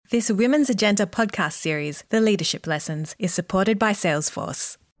This Women's Agenda podcast series, The Leadership Lessons, is supported by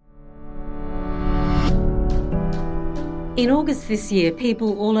Salesforce. In August this year,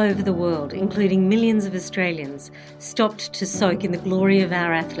 people all over the world, including millions of Australians, stopped to soak in the glory of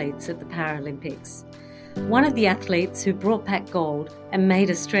our athletes at the Paralympics. One of the athletes who brought back gold and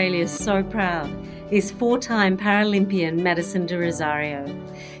made Australia so proud is four-time Paralympian Madison de Rozario.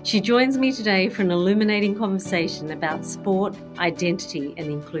 She joins me today for an illuminating conversation about sport, identity and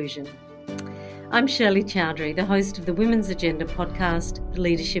inclusion. I'm Shirley Chowdhury, the host of the Women's Agenda podcast, The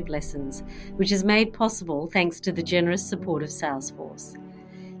Leadership Lessons, which is made possible thanks to the generous support of Salesforce.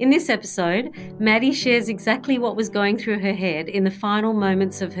 In this episode, Maddie shares exactly what was going through her head in the final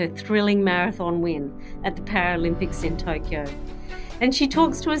moments of her thrilling marathon win at the Paralympics in Tokyo. And she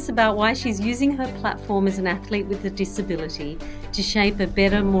talks to us about why she's using her platform as an athlete with a disability to shape a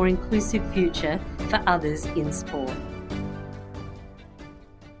better, more inclusive future for others in sport.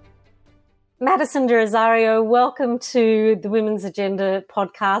 Madison de Rozario, welcome to the Women's Agenda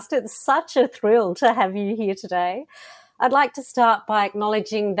podcast. It's such a thrill to have you here today. I'd like to start by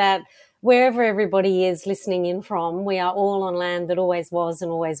acknowledging that wherever everybody is listening in from, we are all on land that always was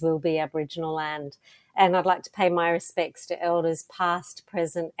and always will be Aboriginal land. And I'd like to pay my respects to elders past,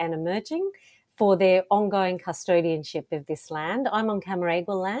 present and emerging for their ongoing custodianship of this land. I'm on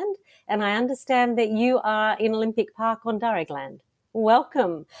Cammeraygal land and I understand that you are in Olympic Park on Darug land.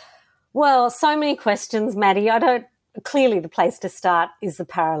 Welcome. Well, so many questions, Maddie. Clearly the place to start is the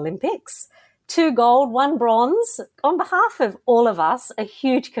Paralympics. 2 gold, 1 bronze. On behalf of all of us, a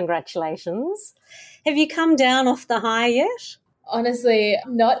huge congratulations. Have you come down off the high yet? Honestly,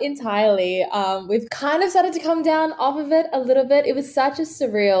 not entirely. We've kind of started to come down off of it a little bit. It was such a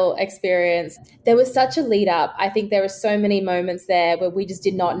surreal experience. There was such a lead up. I think there were so many moments there where we just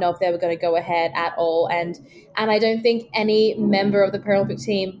did not know if they were going to go ahead at all. And I don't think any member of the Paralympic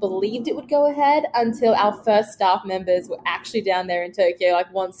team believed it would go ahead until our first staff members were actually down there in Tokyo,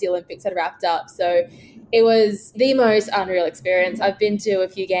 like once the Olympics had wrapped up. So it was the most unreal experience. I've been to a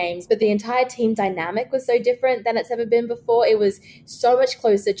few games, but the entire team dynamic was so different than it's ever been before. It was so much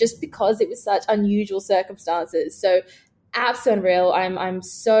closer just because it was such unusual circumstances. So absolutely unreal. I'm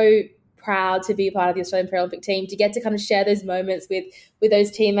so proud to be a part of the Australian Paralympic team. To get to kind of share those moments with those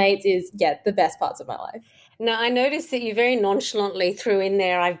teammates is, the best parts of my life. Now, I noticed that you very nonchalantly threw in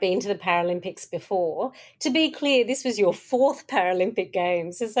there, I've been to the Paralympics before. To be clear, this was your 4th Paralympic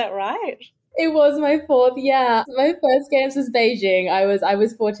Games. Is that right? It was my 4th, yeah. My first games was Beijing. I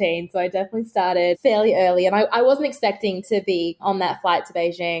was 14, so I definitely started fairly early. And I wasn't expecting to be on that flight to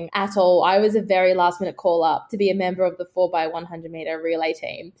Beijing at all. I was a very last-minute call-up to be a member of the 4x100-meter relay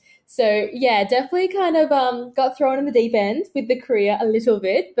team. So, yeah, definitely kind of got thrown in the deep end with the career a little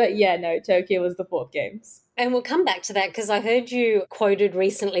bit. But, Tokyo was the 4th Games. And we'll come back to that because I heard you quoted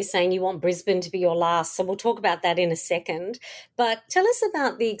recently saying you want Brisbane to be your last. So we'll talk about that in a second. But tell us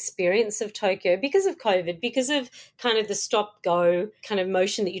about the experience of Tokyo because of COVID, because of kind of the stop-go kind of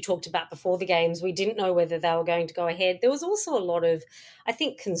motion that you talked about before the Games. We didn't know whether they were going to go ahead. There was also a lot of, I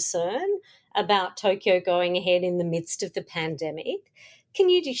think, concern about Tokyo going ahead in the midst of the pandemic. Can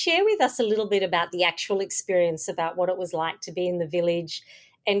you share with us a little bit about the actual experience, about what it was like to be in the village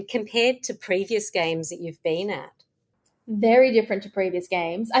and compared to previous games that you've been at? Very different to previous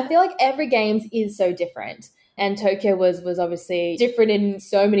games. I feel like every games is so different. And Tokyo was obviously different in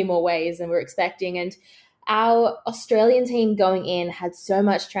so many more ways than we were expecting. And our Australian team going in had so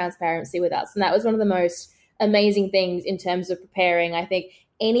much transparency with us. And that was one of the most amazing things in terms of preparing. I think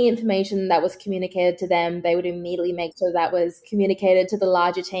any information that was communicated to them, they would immediately make sure that was communicated to the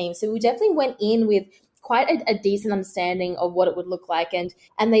larger team. So we definitely went in with quite a decent understanding of what it would look like. And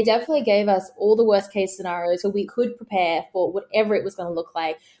they definitely gave us all the worst case scenarios so we could prepare for whatever it was going to look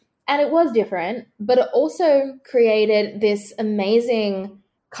like. And it was different, but it also created this amazing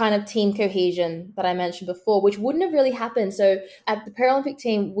kind of team cohesion that I mentioned before, which wouldn't have really happened. So at the Paralympic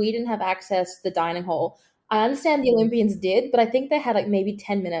team, we didn't have access to the dining hall. I understand the Olympians did, but I think they had like maybe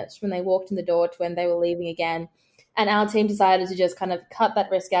 10 minutes when they walked in the door to when they were leaving again. And our team decided to just kind of cut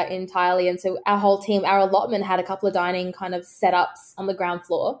that risk out entirely. And so our whole team, our allotment had a couple of dining kind of setups on the ground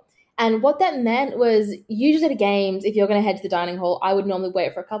floor. And what that meant was usually at games, if you're going to head to the dining hall, I would normally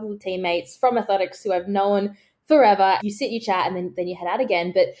wait for a couple of teammates from athletics who I've known forever. You sit, you chat, and then you head out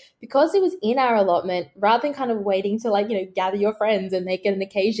again. But because it was in our allotment, rather than kind of waiting to gather your friends and make it an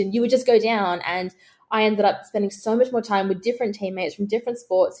occasion, you would just go down. And I ended up spending so much more time with different teammates from different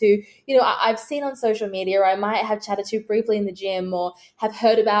sports who, I've seen on social media, or I might have chatted to briefly in the gym or have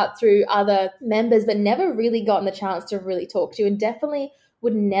heard about through other members, but never really gotten the chance to really talk to, and definitely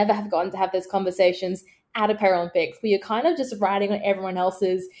would never have gotten to have those conversations at a Paralympics where you're kind of just riding on everyone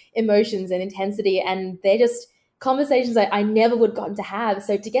else's emotions and intensity. And they're just conversations I never would have gotten to have.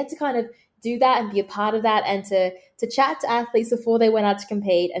 So to get to kind of do that and be a part of that and to chat to athletes before they went out to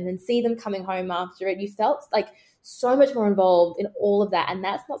compete and then see them coming home after it, you felt like so much more involved in all of that. And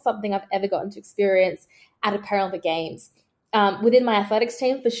that's not something I've ever gotten to experience at a Paralympic Games. Within my athletics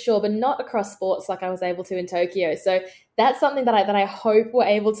team for sure, but not across sports like I was able to in Tokyo. So that's something that I hope we're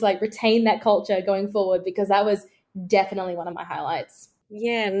able to like retain that culture going forward, because that was definitely one of my highlights.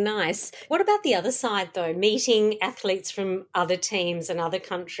 Yeah, nice. What about the other side though, meeting athletes from other teams and other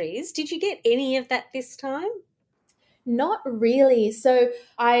countries? Did you get any of that this time? Not really. So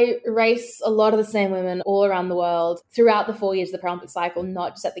I race a lot of the same women all around the world throughout the 4 years of the Paralympic cycle,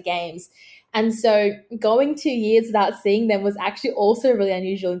 not just at the Games. And so going 2 years without seeing them was actually also really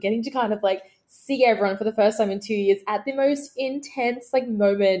unusual, and getting to kind of like see everyone for the first time in 2 years at the most intense like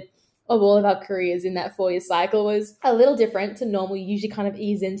moment of all of our careers in that 4 year cycle was a little different to normal. You usually kind of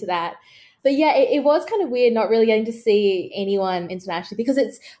ease into that. But yeah, it was kind of weird not really getting to see anyone internationally,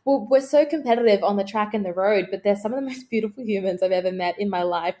 because we're so competitive on the track and the road, but they're some of the most beautiful humans I've ever met in my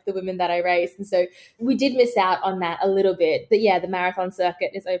life, the women that I race. And so we did miss out on that a little bit. But yeah, the marathon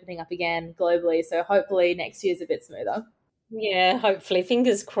circuit is opening up again globally. So hopefully next year's a bit smoother. Yeah, hopefully,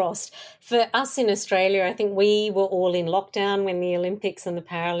 fingers crossed. For us in Australia, I think we were all in lockdown when the Olympics and the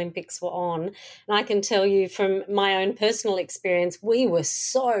Paralympics were on. And I can tell you from my own personal experience, we were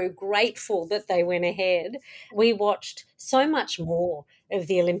so grateful that they went ahead. We watched so much more of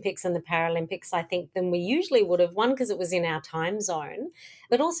the Olympics and the Paralympics, I think, than we usually would have. One, because it was in our time zone,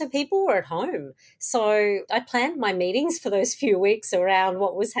 but also people were at home. So I planned my meetings for those few weeks around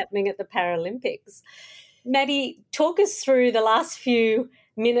what was happening at the Paralympics. Maddie, talk us through the last few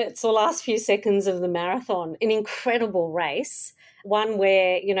minutes or last few seconds of the marathon. An incredible race, one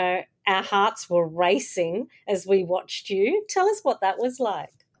where, you know, our hearts were racing as we watched you. Tell us what that was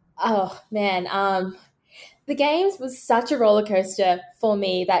like. Oh, man. The Games was such a roller coaster for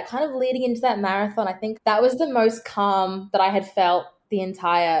me, that kind of leading into that marathon, I think that was the most calm that I had felt the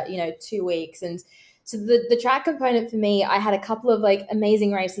entire, 2 weeks. And so the track component for me, I had a couple of like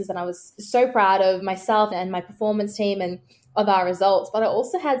amazing races and I was so proud of myself and my performance team and of our results. But I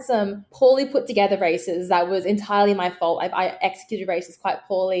also had some poorly put together races that was entirely my fault. I executed races quite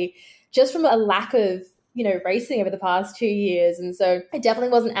poorly just from a lack of, racing over the past 2 years. And so I definitely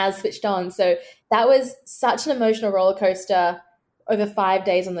wasn't as switched on. So that was such an emotional roller coaster over 5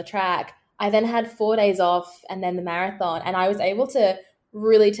 days on the track. I then had 4 days off and then the marathon, and I was able to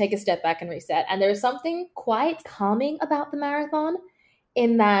really take a step back and reset. And there's something quite calming about the marathon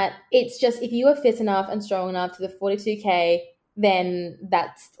in that it's just, if you are fit enough and strong enough to the 42K, then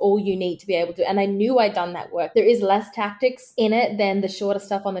that's all you need to be able to. And I knew I'd done that work. There is less tactics in it than the shorter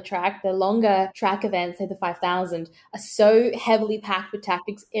stuff on the track. The longer track events, say the 5,000, are so heavily packed with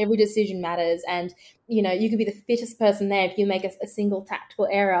tactics. Every decision matters. And, you could be the fittest person there. If you make a single tactical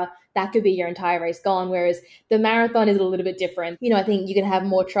error, that could be your entire race gone. Whereas the marathon is a little bit different. I think you can have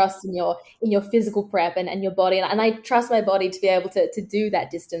more trust in your physical prep and your body. And I trust my body to be able to do that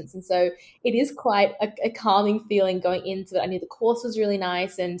distance. And so it is quite a calming feeling going into it. I knew the course was really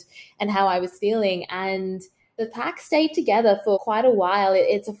nice and how I was feeling. And the pack stayed together for quite a while.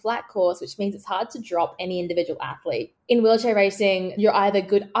 It's a flat course, which means it's hard to drop any individual athlete. In wheelchair racing, you're either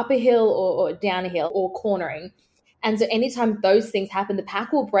good up a hill or down a hill or cornering. And so anytime those things happen, the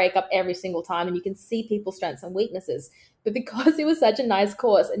pack will break up every single time and you can see people's strengths and weaknesses. But because it was such a nice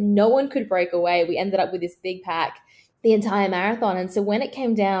course and no one could break away, we ended up with this big pack the entire marathon. And so when it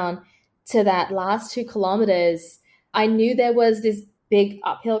came down to that last 2 kilometers, I knew there was this big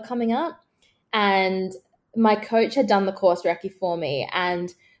uphill coming up, and my coach had done the course directly for me.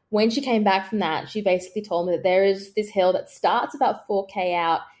 And when she came back from that, she basically told me that there is this hill that starts about 4K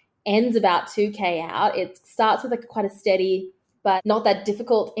out, ends about 2K out. It starts with quite a steady but not that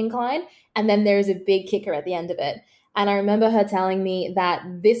difficult incline, and then there is a big kicker at the end of it. And I remember her telling me that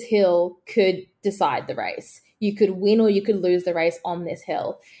this hill could decide the race. You could win or you could lose the race on this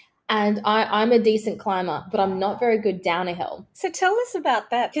hill. And I'm a decent climber, but I'm not very good down a hill. So tell us about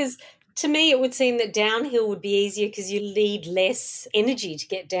that, because to me it would seem that downhill would be easier because you need less energy to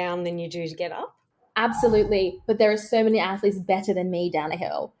get down than you do to get up. Absolutely. But there are so many athletes better than me down a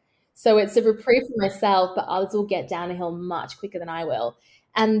hill. So it's a reprieve for myself, but others will get down a hill much quicker than I will.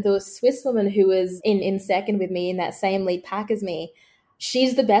 And the Swiss woman who was in second with me in that same lead pack as me,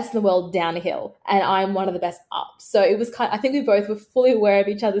 she's the best in the world down a hill, and I'm one of the best up. So it was I think we both were fully aware of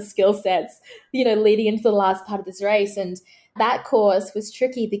each other's skill sets, leading into the last part of this race. And that course was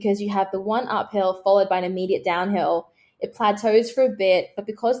tricky because you have the one uphill followed by an immediate downhill. it plateaus for a bit, but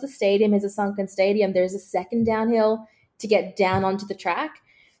because the stadium is a sunken stadium, there's a second downhill to get down onto the track.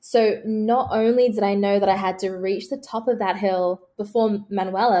 So not only did I know that I had to reach the top of that hill before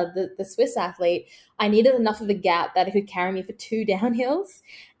Manuela, the Swiss athlete, I needed enough of a gap that it could carry me for 2 downhills.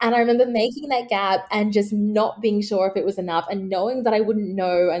 And I remember making that gap and just not being sure if it was enough and knowing that I wouldn't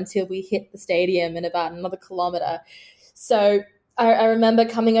know until we hit the stadium in about another kilometer. So I remember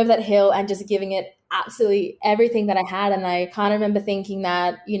coming over that hill and just giving it absolutely everything that I had. And I kind of remember thinking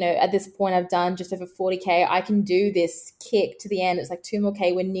that, at this point I've done just over 40K. I can do this kick to the end. It's like 2 more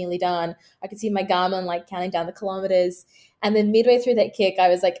K, we're nearly done. I could see my Garmin like counting down the kilometers. And then midway through that kick, I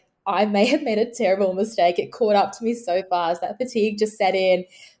was like, I may have made a terrible mistake. It caught up to me so fast. That fatigue just set in.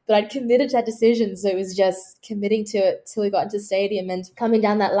 But I'd committed to that decision. So it was just committing to it till we got into the stadium. And coming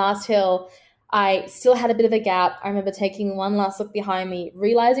down that last hill, I still had a bit of a gap. I remember taking one last look behind me,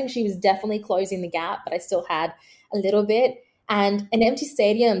 realizing she was definitely closing the gap, but I still had a little bit. And an empty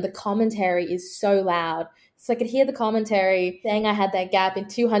stadium, the commentary is so loud. So I could hear the commentary saying I had that gap in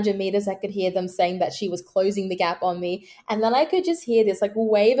 200 meters. I could hear them saying that she was closing the gap on me. And then I could just hear this like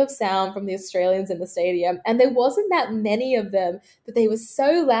wave of sound from the Australians in the stadium. And there wasn't that many of them, but they were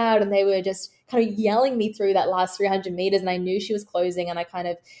so loud and they were just kind of yelling me through that last 300 meters. And I knew she was closing,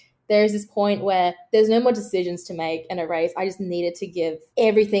 and there's this point where there's no more decisions to make in a race. I just needed to give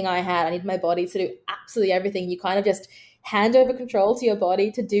everything I had. I needed my body to do absolutely everything. You kind of just hand over control to your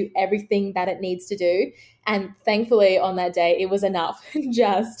body to do everything that it needs to do. And thankfully on that day, it was enough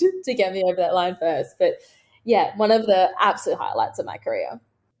just to get me over that line first. But yeah, one of the absolute highlights of my career.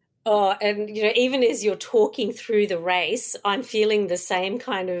 Oh, and, even as you're talking through the race, I'm feeling the same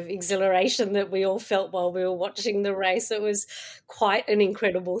kind of exhilaration that we all felt while we were watching the race. It was quite an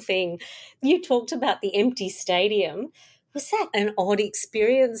incredible thing. You talked about the empty stadium. Was that an odd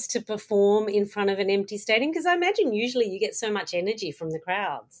experience to perform in front of an empty stadium? Because I imagine usually you get so much energy from the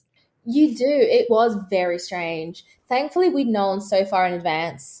crowds. You do. It was very strange. Thankfully, we'd known so far in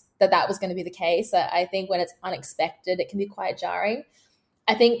advance that was going to be the case. I think when it's unexpected, it can be quite jarring.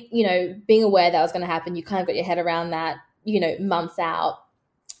 I think, being aware that was going to happen, you kind of got your head around that, months out.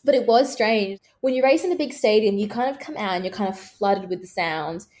 But it was strange. When you race in a big stadium, you kind of come out and you're kind of flooded with the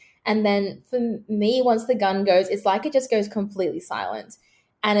sound. And then for me, once the gun goes, it's like it just goes completely silent.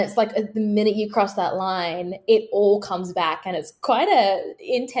 And it's like the minute you cross that line, it all comes back, and it's quite an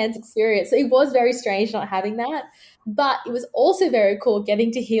intense experience. So it was very strange not having that. But it was also very cool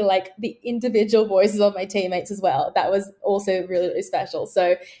getting to hear like the individual voices of my teammates as well. That was also really, really special.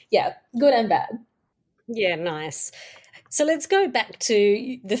 So yeah, good and bad. Yeah, nice. So let's go back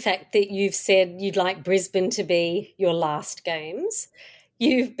to the fact that you've said you'd like Brisbane to be your last games.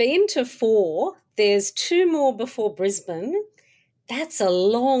 You've been to 4. There's 2 more before Brisbane. That's a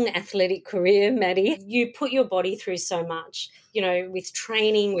long athletic career, Maddie. You put your body through so much, with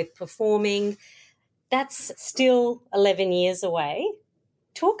training, with performing. That's still 11 years away.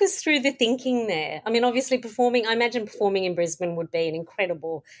 Talk us through the thinking there. I mean, obviously I imagine performing in Brisbane would be an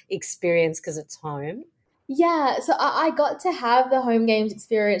incredible experience because it's home. Yeah, so I got to have the home games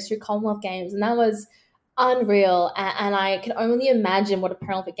experience through Commonwealth Games, and that was unreal. And I can only imagine what a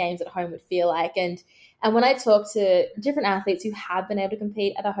Paralympic Games at home would feel like. And when I talk to different athletes who have been able to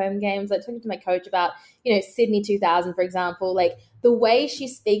compete at the home games, like talking to my coach about, Sydney 2000, for example, like the way she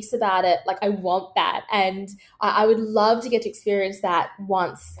speaks about it, like I want that. And I would love to get to experience that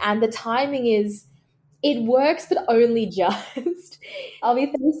once. And the timing it works, but only just. I'll be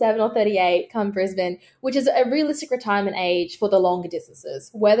 37 or 38 come Brisbane, which is a realistic retirement age for the longer distances.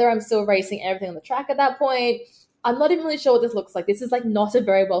 Whether I'm still racing everything on the track at that point, I'm not even really sure what this looks like. This is like not a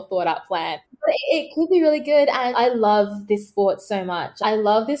very well thought out plan. But it could be really good. And I love this sport so much. I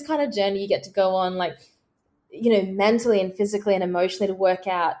love this kind of journey you get to go on, like, mentally and physically and emotionally, to work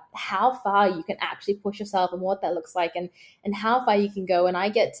out how far you can actually push yourself and what that looks like and how far you can go. And I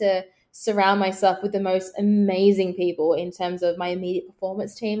get to surround myself with the most amazing people in terms of my immediate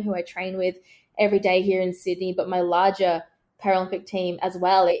performance team, who I train with every day here in Sydney, but my larger Paralympic team as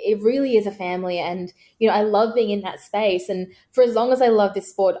well. It really is a family, and I love being in that space. And for as long as I love this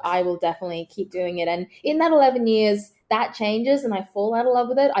sport, I will definitely keep doing it. And in that 11 years, that changes and I fall out of love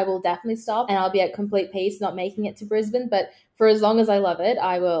with it, I will definitely stop and I'll be at complete peace not making it to Brisbane. But for as long as I love it,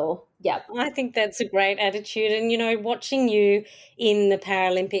 I will. Yeah. I think that's a great attitude. And, watching you in the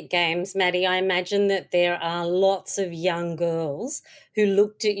Paralympic Games, Maddie, I imagine that there are lots of young girls who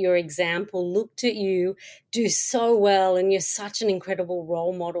looked at your example, looked at you do so well, and you're such an incredible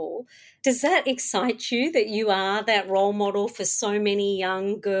role model. Does that excite you that you are that role model for so many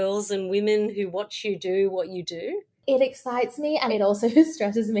young girls and women who watch you do what you do? It excites me, and it also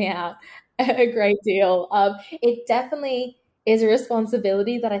stresses me out a great deal. It definitely is a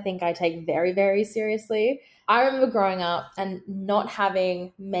responsibility that I think I take very, very seriously. I remember growing up and not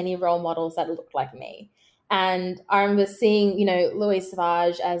having many role models that looked like me. And I remember seeing, Louise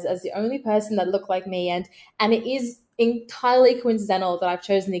Savage as the only person that looked like me. And it is entirely coincidental that I've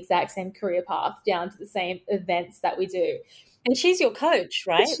chosen the exact same career path down to the same events that we do. And she's your coach,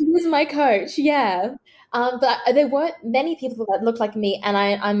 right? She is my coach, yeah. But there weren't many people that looked like me, and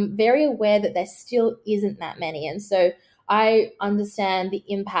I'm very aware that there still isn't that many. And so I understand the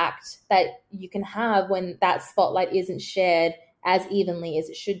impact that you can have when that spotlight isn't shared as evenly as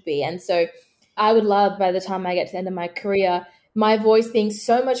it should be. And so I would love, by the time I get to the end of my career, my voice being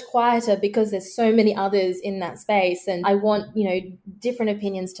so much quieter because there's so many others in that space. And I want, different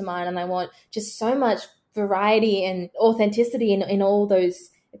opinions to mine, and I want just so much variety and authenticity in all those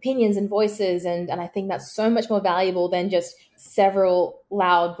opinions and voices. And I think that's so much more valuable than just several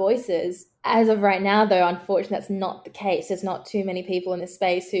loud voices. As of right now, though, unfortunately, that's not the case. There's not too many people in this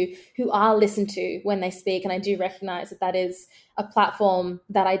space who are listened to when they speak. And I do recognize that is a platform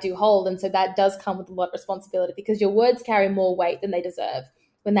that I do hold. And so that does come with a lot of responsibility, because your words carry more weight than they deserve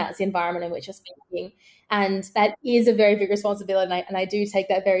when that's the environment in which you're speaking. And that is a very big responsibility. And I do take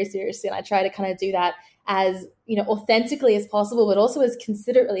that very seriously. And I try to kind of do that as, authentically as possible, but also as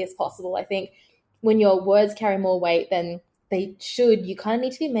considerately as possible. I think when your words carry more weight than they should, you kind of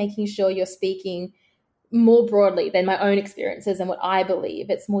need to be making sure you're speaking more broadly than my own experiences and what I believe.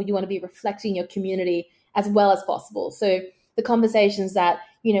 It's more, you want to be reflecting your community as well as possible. So the conversations that,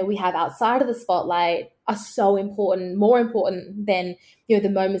 we have outside of the spotlight are so important, more important than, the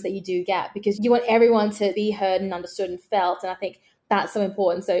moments that you do get, because you want everyone to be heard and understood and felt. And I think that's so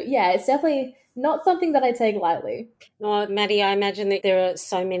important. So yeah, it's definitely not something that I take lightly. No, Maddie, I imagine that there are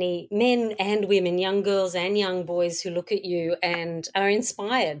so many men and women, young girls and young boys, who look at you and are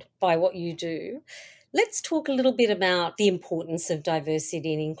inspired by what you do. Let's talk a little bit about the importance of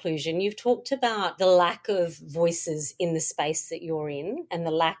diversity and inclusion. You've talked about the lack of voices in the space that you're in, and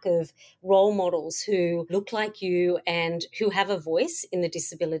the lack of role models who look like you and who have a voice in the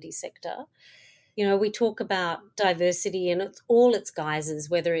disability sector. We talk about diversity in all its guises,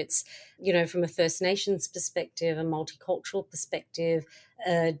 whether it's, from a First Nations perspective, a multicultural perspective,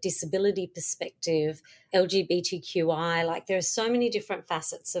 a disability perspective, LGBTQI, like there are so many different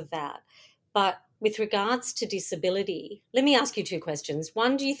facets of that. But with regards to disability, let me ask you two questions.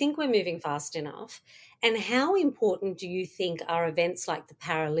 One, do you think we're moving fast enough? And how important do you think are events like the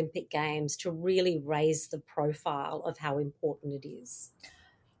Paralympic Games to really raise the profile of how important it is?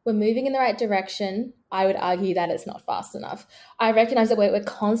 We're moving in the right direction. I would argue that it's not fast enough. I recognize that we're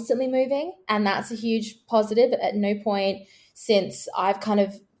constantly moving, and that's a huge positive. At no point since I've kind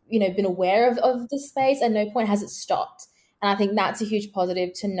of, been aware of this space, at no point has it stopped. And I think that's a huge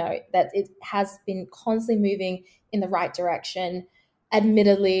positive to note, that it has been constantly moving in the right direction,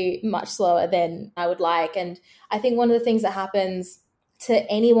 admittedly much slower than I would like. And I think one of the things that happens to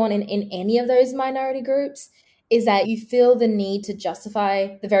anyone in any of those minority groups is that you feel the need to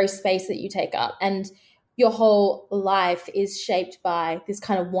justify the very space that you take up. And your whole life is shaped by this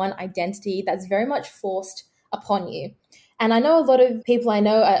kind of one identity that's very much forced upon you. And I know a lot of people I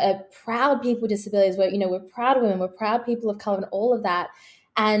know are proud people with disabilities, where, we're proud women, we're proud people of color and all of that.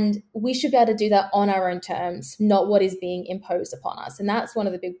 And we should be able to do that on our own terms, not what is being imposed upon us. And that's one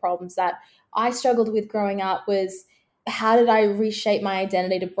of the big problems that I struggled with growing up, was how did I reshape my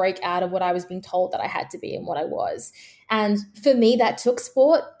identity to break out of what I was being told that I had to be and what I was? And for me, that took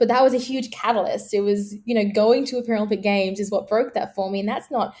sport, but that was a huge catalyst. It was, going to a Paralympic Games is what broke that for me. And that's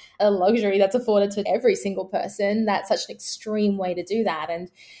not a luxury that's afforded to every single person. That's such an extreme way to do that.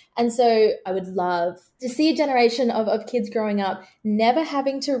 And so I would love to see a generation of kids growing up never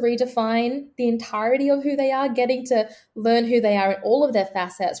having to redefine the entirety of who they are, getting to learn who they are in all of their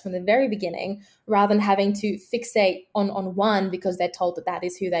facets from the very beginning, rather than having to fixate on one because they're told that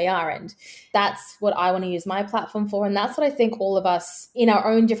is who they are. And that's what I want to use my platform for. And that's what I think all of us in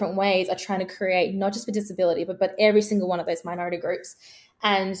our own different ways are trying to create, not just for disability, but every single one of those minority groups.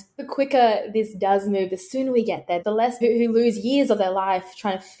 And the quicker this does move, the sooner we get there, the less who lose years of their life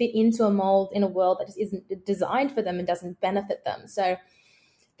trying to fit into a mold in a world that just isn't designed for them and doesn't benefit them. So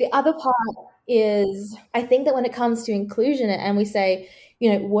the other part is, I think that when it comes to inclusion and we say,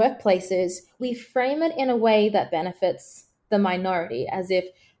 workplaces, we frame it in a way that benefits the minority, as if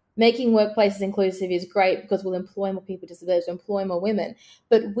making workplaces inclusive is great because we'll employ more people with disabilities, we'll employ more women.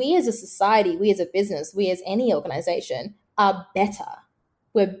 But we as a society, we as a business, we as any organization are better.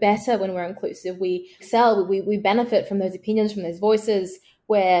 We're better when we're inclusive. We excel. We benefit from those opinions, from those voices.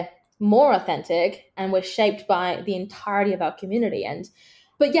 We're more authentic, and we're shaped by the entirety of our community. And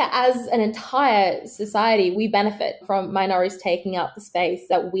But yeah, as an entire society, we benefit from minorities taking up the space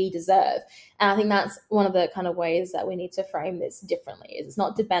that we deserve. And I think that's one of the kind of ways that we need to frame this differently. Is it's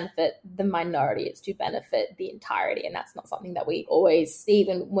not to benefit the minority, it's to benefit the entirety. And that's not something that we always see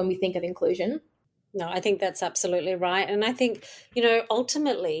even when we think of inclusion. No, I think that's absolutely right. And I think,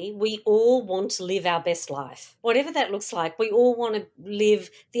 ultimately, we all want to live our best life. Whatever that looks like, we all want to live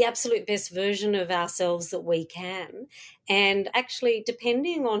the absolute best version of ourselves that we can. And actually,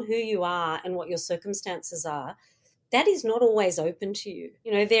 depending on who you are and what your circumstances are, that is not always open to you.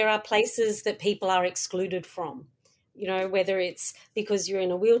 There are places that people are excluded from. Whether it's because you're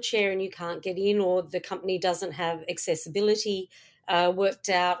in a wheelchair and you can't get in, or the company doesn't have accessibility worked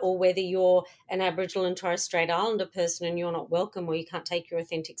out, or whether you're an Aboriginal and Torres Strait Islander person and you're not welcome, or you can't take your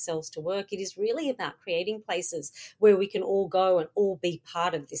authentic selves to work. It is really about creating places where we can all go and all be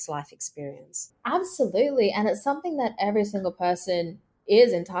part of this life experience. Absolutely. And it's something that every single person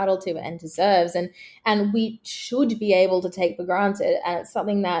is entitled to and deserves, and we should be able to take for granted. And it's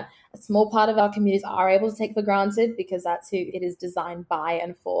something that a small part of our communities are able to take for granted because that's who it is designed by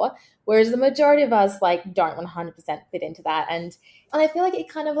and for, whereas the majority of us don't 100% fit into that. And I feel like it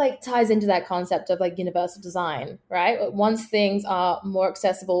kind of ties into that concept of universal design, right? Once things are more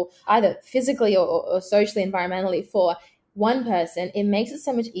accessible either physically or socially, environmentally for one person, it makes it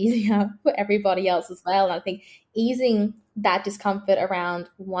so much easier for everybody else as well. And I think easing that discomfort around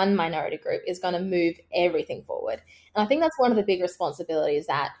one minority group is going to move everything forward. And I think that's one of the big responsibilities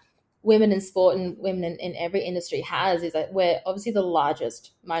that women in sport and women in every industry has, is that we're obviously the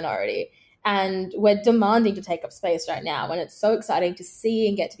largest minority and we're demanding to take up space right now. And it's so exciting to see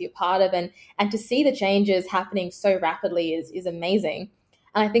and get to be a part of, and to see the changes happening so rapidly is amazing.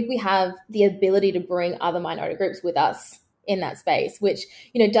 And I think we have the ability to bring other minority groups with us in that space, which,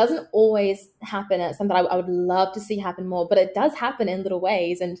 doesn't always happen. It's something I would love to see happen more, but it does happen in little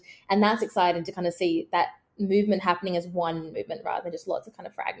ways. And that's exciting to kind of see that movement happening as one movement rather than just lots of kind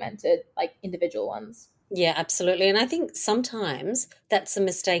of fragmented, individual ones. Yeah, absolutely. And I think sometimes that's a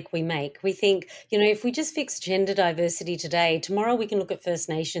mistake we make. We think, if we just fix gender diversity today, tomorrow we can look at First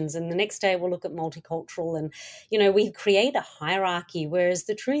Nations and the next day we'll look at multicultural, and, we create a hierarchy, whereas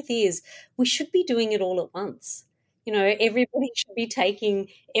the truth is we should be doing it all at once. Everybody should be taking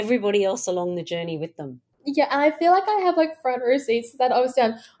everybody else along the journey with them. Yeah, and I feel like I have front row seats to that. Obviously,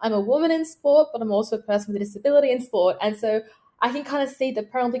 I'm a woman in sport, but I'm also a person with a disability in sport. And so I can kind of see the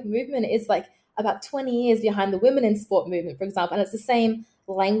Paralympic movement is about 20 years behind the women in sport movement, for example. And it's the same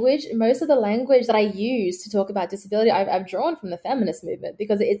language. Most of the language that I use to talk about disability, I've drawn from the feminist movement,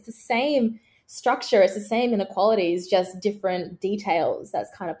 because it's the same structure, it's the same inequalities, just different details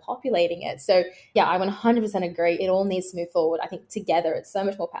that's kind of populating it. So yeah, I 100% agree. It all needs to move forward. I think together, it's so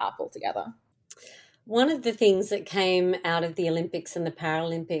much more powerful together. One of the things that came out of the Olympics and the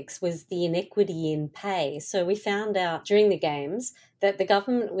Paralympics was the inequity in pay. So we found out during the Games that the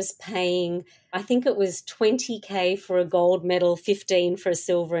government was paying, I think it was 20K for a gold medal, 15 for a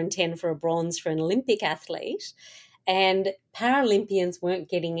silver and 10 for a bronze for an Olympic athlete. And Paralympians weren't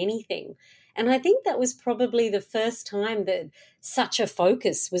getting anything. And I think that was probably the first time that such a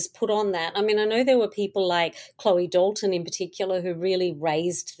focus was put on that. I mean, I know there were people like Chloe Dalton in particular who really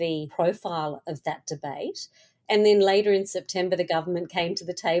raised the profile of that debate. And then later in September, the government came to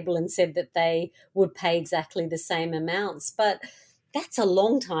the table and said that they would pay exactly the same amounts. But that's a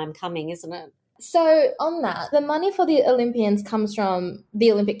long time coming, isn't it? So on that, the money for the Olympians comes from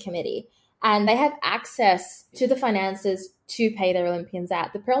the Olympic Committee, and they have access to the finances to pay their Olympians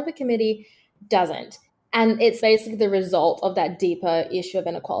out. The Paralympic Committee doesn't. And it's basically the result of that deeper issue of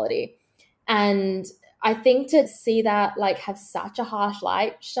inequality. And I think to see that have such a harsh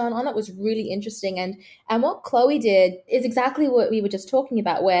light shone on it was really interesting. And what Chloe did is exactly what we were just talking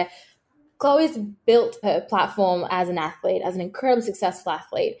about, where Chloe's built her platform as an athlete, as an incredibly successful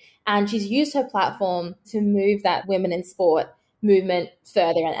athlete, and she's used her platform to move that women in sport movement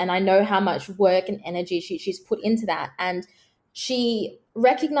further. And I know how much work and energy she's put into that. And she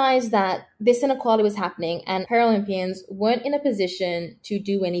recognized that this inequality was happening and Paralympians weren't in a position to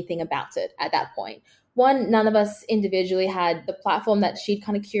do anything about it at that point. One, none of us individually had the platform that she'd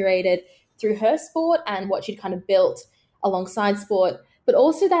kind of curated through her sport and what she'd kind of built alongside sport, but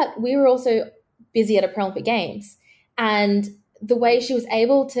also that we were also busy at a Paralympic Games. And the way she was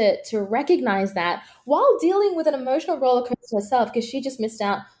able to recognize that while dealing with an emotional roller coaster herself, because she just missed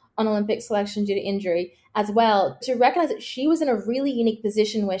out on Olympic selection due to injury as well, to recognize that she was in a really unique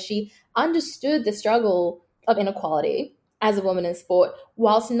position where she understood the struggle of inequality as a woman in sport,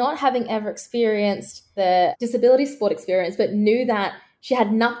 whilst not having ever experienced the disability sport experience, but knew that She had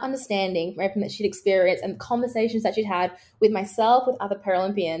enough understanding from everything that she'd experienced and conversations that she'd had with myself, with other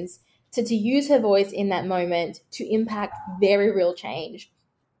Paralympians, to use her voice in that moment to impact very real change.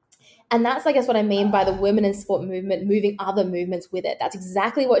 And that's, I guess, what I mean by the women in sport movement, moving other movements with it. That's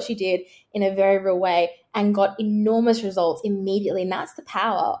exactly what she did in a very real way and got enormous results immediately. And that's the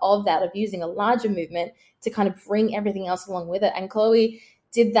power of that, of using a larger movement to kind of bring everything else along with it. And Chloe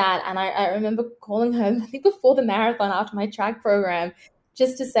did that. And I remember calling her, I think before the marathon, after my track program,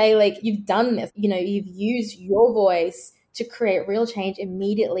 just to say, like, you've done this, you know, you've used your voice to create real change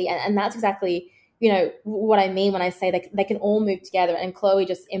immediately. And that's exactly, you know, what I mean when I say they can all move together, and Chloe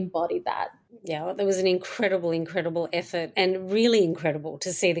just embodied that. Yeah, well, there was an incredible effort, and really incredible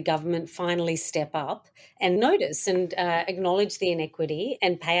to see the government finally step up and notice and acknowledge the inequity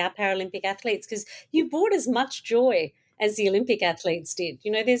and pay our Paralympic athletes, because you brought as much joy as the Olympic athletes did.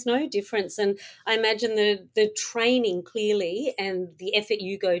 You know, there's no difference. And I imagine the training clearly and the effort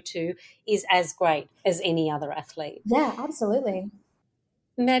you go to is as great as any other athlete. Yeah, absolutely.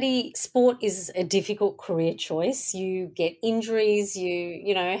 Maddie, sport is a difficult career choice. You get injuries,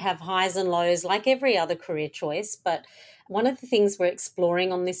 you know, have highs and lows like every other career choice. But one of the things we're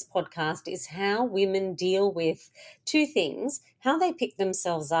exploring on this podcast is how women deal with two things: how they pick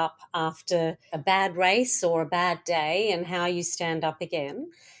themselves up after a bad race or a bad day, and how you stand up again,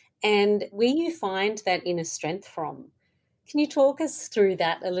 and where you find that inner strength from. Can you talk us through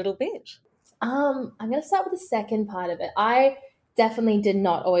that a little bit? I'm going to start with the second part of it. I definitely did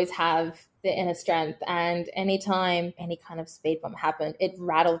not always have the inner strength, and anytime any kind of speed bump happened, it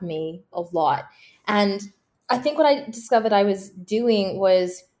rattled me a lot. And I think what I discovered I was doing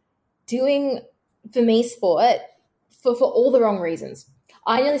was doing, for me, sport for all the wrong reasons.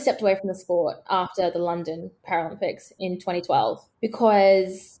 I nearly stepped away from the sport after the London Paralympics in 2012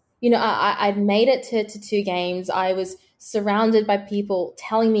 because, you know, I'd made it to 2 games. I was surrounded by people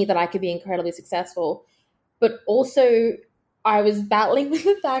telling me that I could be incredibly successful, but also I was battling with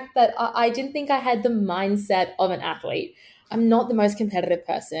the fact that I didn't think I had the mindset of an athlete. I'm not the most competitive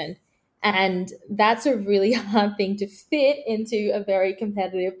person. And that's a really hard thing to fit into a very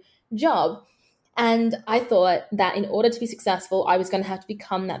competitive job. And I thought that in order to be successful, I was going to have to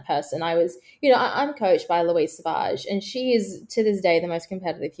become that person. I was, you know, I'm coached by Louise Savage, and she is to this day the most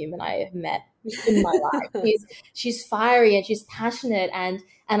competitive human I have met in my life. She's fiery and she's passionate, and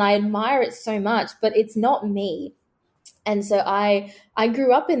I admire it so much, but it's not me. And so I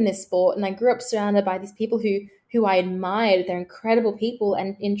grew up in this sport, and I grew up surrounded by these people who I admired. They're incredible people.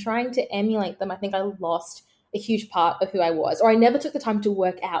 And in trying to emulate them, I think I lost a huge part of who I was, or I never took the time to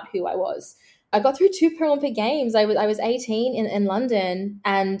work out who I was. I got through 2 Paralympic Games. I was 18 in London,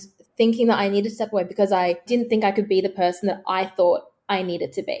 and thinking that I needed to step away because I didn't think I could be the person that I thought I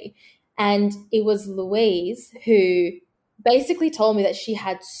needed to be. And it was Louise who basically told me that she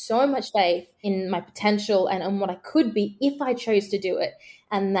had so much faith in my potential and what I could be if I chose to do it.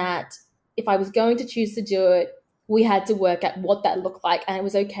 And that if I was going to choose to do it, we had to work at what that looked like. And it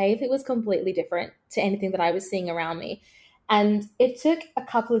was okay if it was completely different to anything that I was seeing around me. And it took a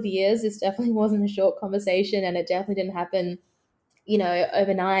couple of years. This definitely wasn't a short conversation, and it definitely didn't happen, you know,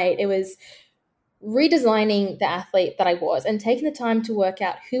 overnight. It was redesigning the athlete that I was and taking the time to work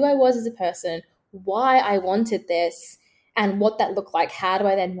out who I was as a person, why I wanted this, and what that looked like. How do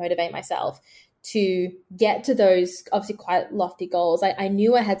I then motivate myself to get to those obviously quite lofty goals? I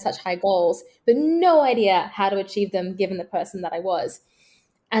knew I had such high goals, but no idea how to achieve them given the person that I was.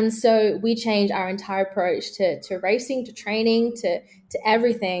 And so we changed our entire approach to racing, to training, to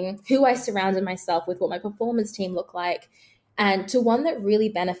everything, who I surrounded myself with, what my performance team looked like, and to one that really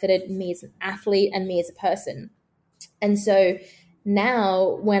benefited me as an athlete and me as a person. And so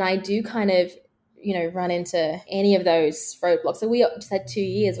now when I do kind of, you know, run into any of those roadblocks, so we just had 2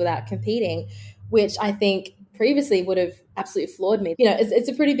 years without competing, which I think previously would have absolutely floored me. You know, it's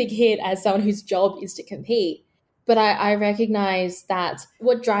a pretty big hit as someone whose job is to compete. But I recognize that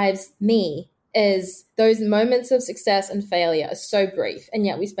what drives me is those moments of success and failure are so brief, and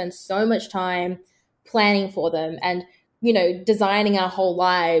yet we spend so much time planning for them and, you know, designing our whole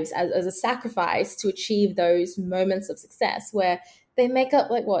lives as a sacrifice to achieve those moments of success, where they make up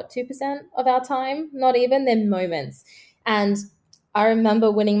 2% of our time, not even, they're moments. And I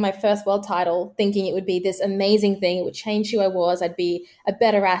remember winning my first world title, thinking it would be this amazing thing. It would change who I was. I'd be a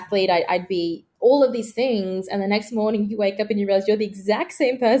better athlete. I'd be all of these things. And the next morning you wake up and you realize you're the exact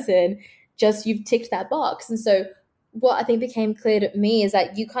same person, just you've ticked that box. And so what I think became clear to me is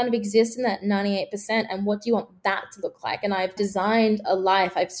that you kind of exist in that 98%, and what do you want that to look like? And I've designed a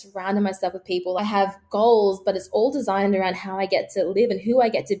life. I've surrounded myself with people. I have goals, but it's all designed around how I get to live and who I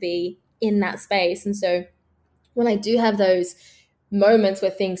get to be in that space. And so when I do have those moments where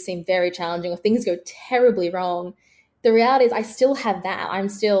things seem very challenging or things go terribly wrong, the reality is I still have that. I'm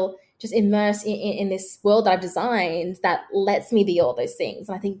still just immersed in this world that I've designed that lets me be all those things.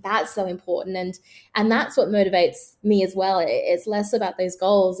 And I think that's so important. And that's what motivates me as well. It's less about those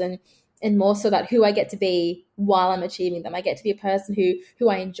goals and more so about who I get to be while I'm achieving them. I get to be a person who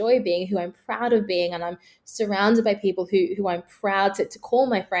I enjoy being, who I'm proud of being, and I'm surrounded by people who I'm proud to call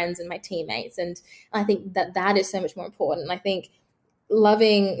my friends and my teammates. And I think that is so much more important. And I think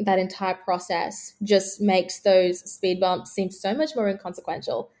loving that entire process just makes those speed bumps seem so much more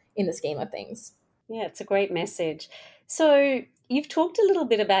inconsequential in the scheme of things. Yeah, it's a great message. So you've talked a little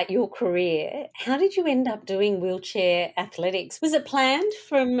bit about your career. How did you end up doing wheelchair athletics? Was it planned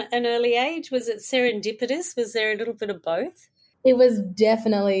from an early age? Was it serendipitous? Was there a little bit of both? It was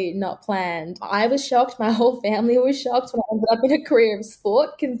definitely not planned. I was shocked. My whole family was shocked when I ended up in a career of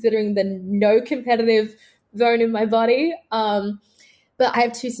sport, considering the no competitive zone in my body. But I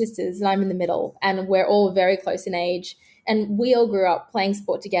have two sisters and I'm in the middle, and we're all very close in age. And we all grew up playing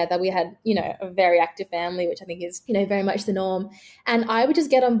sport together. We had, a very active family, which I think is, very much the norm. And I would just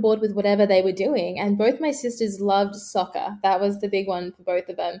get on board with whatever they were doing. And both my sisters loved soccer. That was the big one for both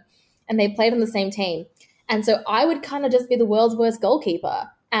of them. And they played on the same team. And so I would kind of just be the world's worst goalkeeper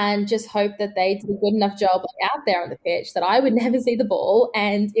and just hope that they did a good enough job out there on the pitch that I would never see the ball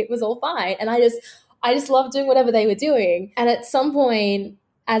and it was all fine. And I just loved doing whatever they were doing. And at some point,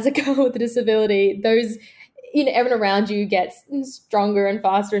 as a girl with a disability, those, everyone around you gets stronger and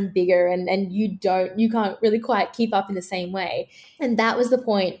faster and bigger, and you can't really quite keep up in the same way. And that was the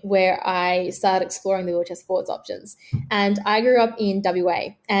point where I started exploring the wheelchair sports options. And I grew up in WA,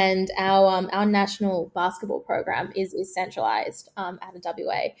 and our national basketball program is centralized out of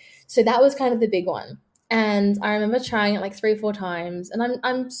WA. So that was kind of the big one. And I remember trying it like 3 or 4 times, and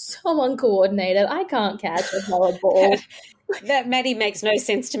I'm so uncoordinated. I can't catch a solid ball. That, Maddie, makes no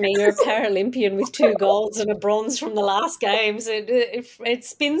sense to me. You're a Paralympian with 2 golds and a bronze from the last games. It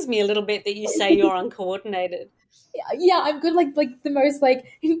spins me a little bit that you say you're uncoordinated. Yeah, I'm good, like the most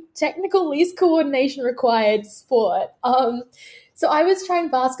technical, least coordination required sport. So I was trying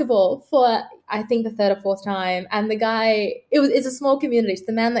basketball for, I think, the 3rd or 4th time, and the guy, it's a small community, so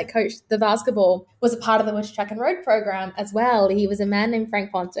the man that coached the basketball was a part of the Wheelchair Track and Road program as well. He was a man named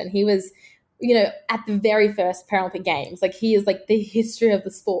Frank Ponton. He was, at the very first Paralympic Games. He is the history of the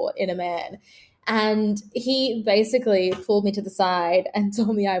sport in a man. And he basically pulled me to the side and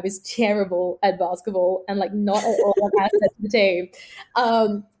told me I was terrible at basketball and not at all an asset to the team.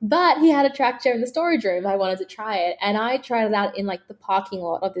 But he had a track chair in the storage room. I wanted to try it. And I tried it out in the parking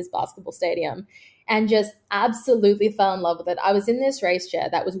lot of this basketball stadium and just absolutely fell in love with it. I was in this race chair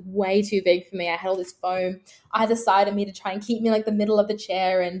that was way too big for me. I had all this foam either side of me to try and keep me the middle of the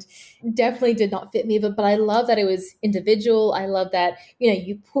chair, and definitely did not fit me. But I love that it was individual. I love that,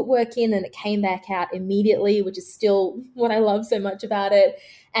 you put work in and it came back out immediately, which is still what I love so much about it.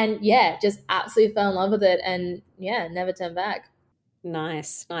 And yeah, just absolutely fell in love with it, and yeah, never turned back.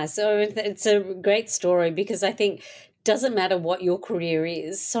 Nice. So it's a great story, because I think doesn't matter what your career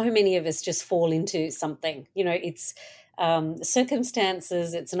is, so many of us just fall into something. It's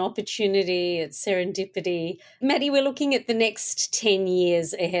circumstances, it's an opportunity, it's serendipity. Maddie, we're looking at the next 10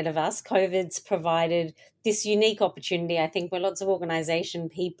 years ahead of us. COVID's provided this unique opportunity, I think, where lots of organisation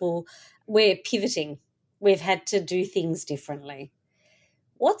people, we're pivoting. We've had to do things differently.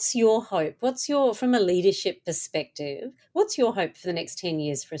 What's your hope? From a leadership perspective, what's your hope for the next 10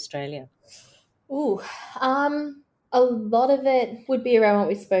 years for Australia? A lot of it would be around what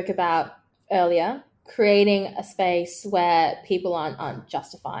we spoke about earlier, creating a space where people aren't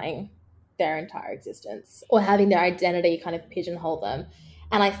justifying their entire existence or having their identity kind of pigeonhole them.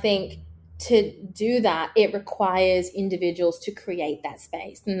 And I think to do that, it requires individuals to create that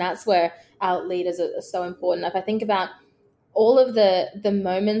space. And that's where our leaders are so important. If I think about all of the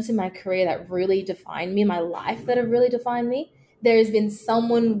moments in my career that really defined me, my life that have really defined me, there has been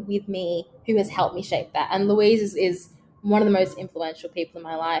someone with me who has helped me shape that. And Louise is one of the most influential people in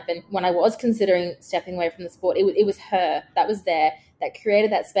my life. And when I was considering stepping away from the sport, it was her that was there, that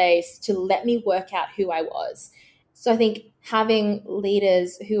created that space to let me work out who I was. So I think having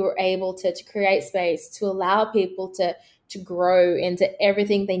leaders who are able to create space, to allow people to grow into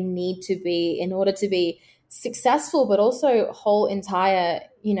everything they need to be in order to be successful, but also whole entire,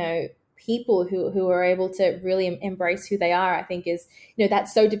 people who are able to really embrace who they are, I think is,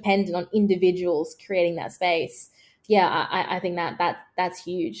 that's so dependent on individuals creating that space. Yeah, I think that's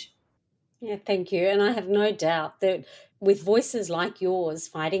huge. Yeah, thank you. And I have no doubt that with voices like yours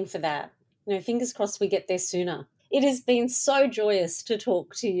fighting for that, fingers crossed we get there sooner. It has been so joyous to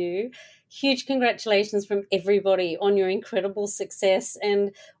talk to you. Huge congratulations from everybody on your incredible success,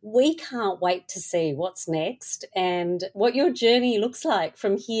 and we can't wait to see what's next and what your journey looks like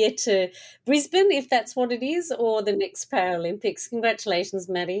from here to Brisbane, if that's what it is, or the next Paralympics. Congratulations,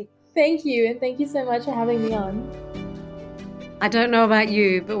 Maddie. Thank you, and thank you so much for having me on. I don't know about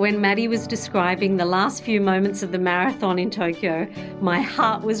you, but when Maddie was describing the last few moments of the marathon in Tokyo, my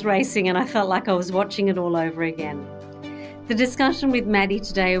heart was racing and I felt like I was watching it all over again. The discussion with Maddie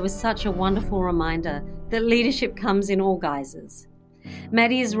today was such a wonderful reminder that leadership comes in all guises.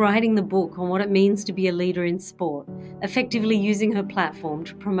 Maddie is writing the book on what it means to be a leader in sport, effectively using her platform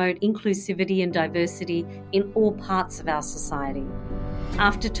to promote inclusivity and diversity in all parts of our society.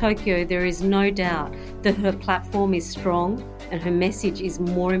 After Tokyo, there is no doubt that her platform is strong and her message is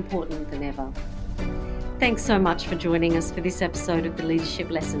more important than ever. Thanks so much for joining us for this episode of the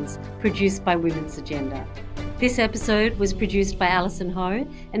Leadership Lessons, produced by Women's Agenda. This episode was produced by Alison Ho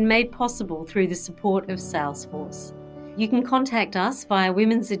and made possible through the support of Salesforce. You can contact us via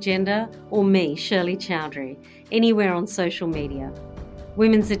Women's Agenda or me, Shirley Chowdhury, anywhere on social media.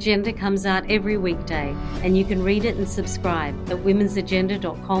 Women's Agenda comes out every weekday, and you can read it and subscribe at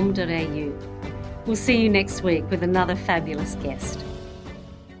womensagenda.com.au. We'll see you next week with another fabulous guest.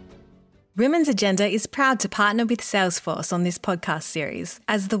 Women's Agenda is proud to partner with Salesforce on this podcast series.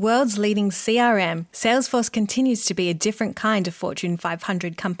 As the world's leading CRM, Salesforce continues to be a different kind of Fortune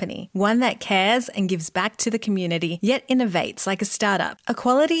 500 company, one that cares and gives back to the community, yet innovates like a startup.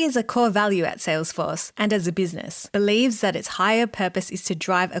 Equality is a core value at Salesforce, and as a business, believes that its higher purpose is to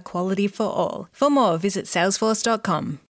drive equality for all. For more, visit salesforce.com.